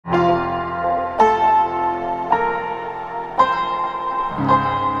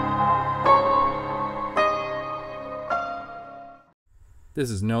This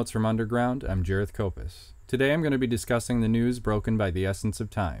is Notes from Underground. I'm JARETH COPUS. Today I'm going to be discussing the news broken by the essence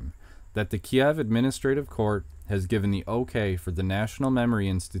of time, that the Kiev Administrative Court has given the okay for the National Memory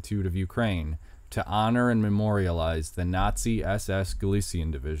Institute of Ukraine to honor and memorialize the Nazi SS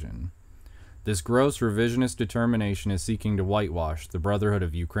Galician division. This gross revisionist determination is seeking to whitewash the brotherhood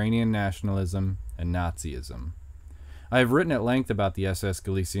of Ukrainian nationalism and Nazism. I have written at length about the SS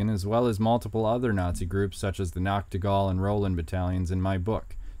Galician as well as multiple other Nazi groups such as the Nachtigal and Roland battalions in my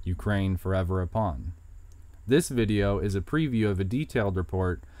book, Ukraine Forever Upon. This video is a preview of a detailed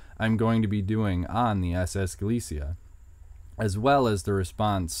report I'm going to be doing on the SS Galicia, as well as the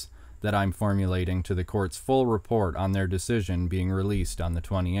response that I'm formulating to the court's full report on their decision being released on the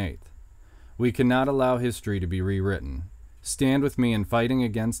 28th. We cannot allow history to be rewritten. Stand with me in fighting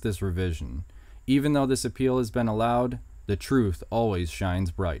against this revision. Even though this appeal has been allowed, the truth always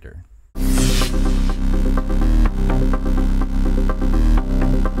shines brighter.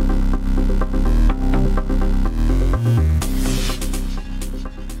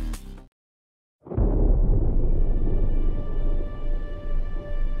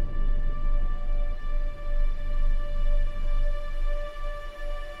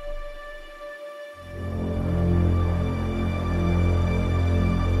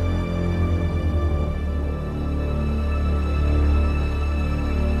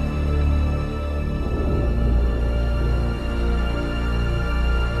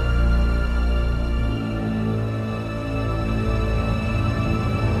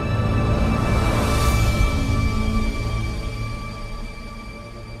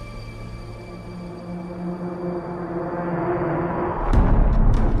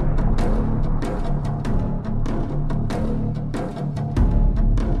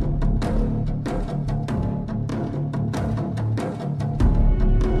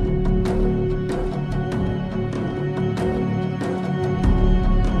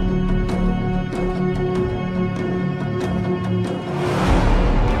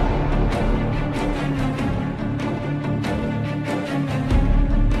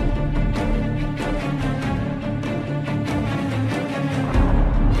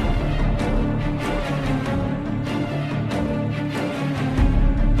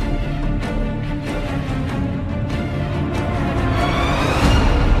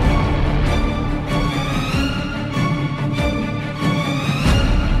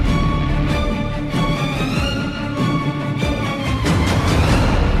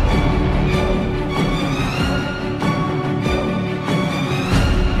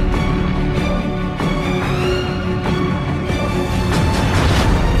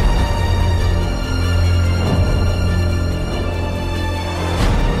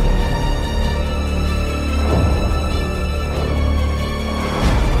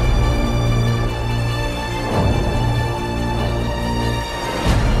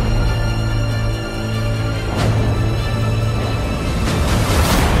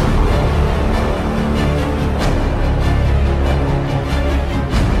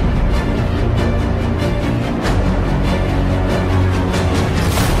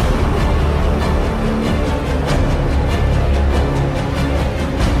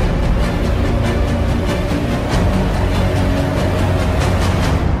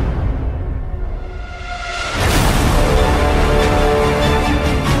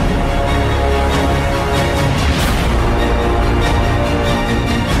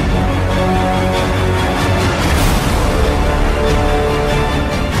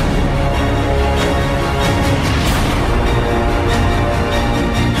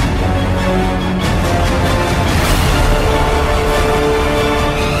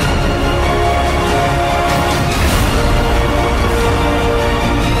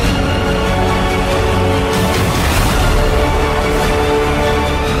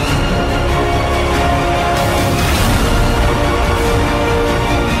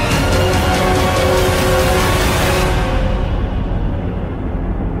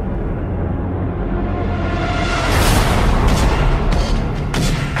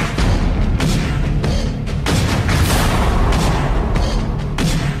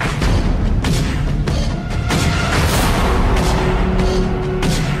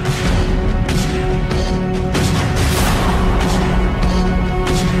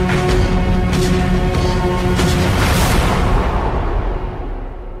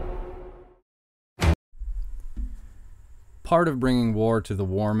 Part of bringing war to the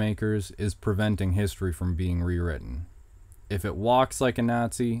war makers is preventing history from being rewritten. If it walks like a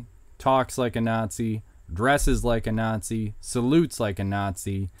Nazi, talks like a Nazi, dresses like a Nazi, salutes like a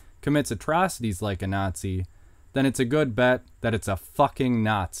Nazi, commits atrocities like a Nazi, then it's a good bet that it's a fucking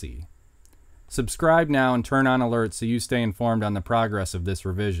Nazi. Subscribe now and turn on alerts so you stay informed on the progress of this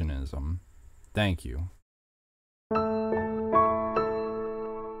revisionism. Thank you.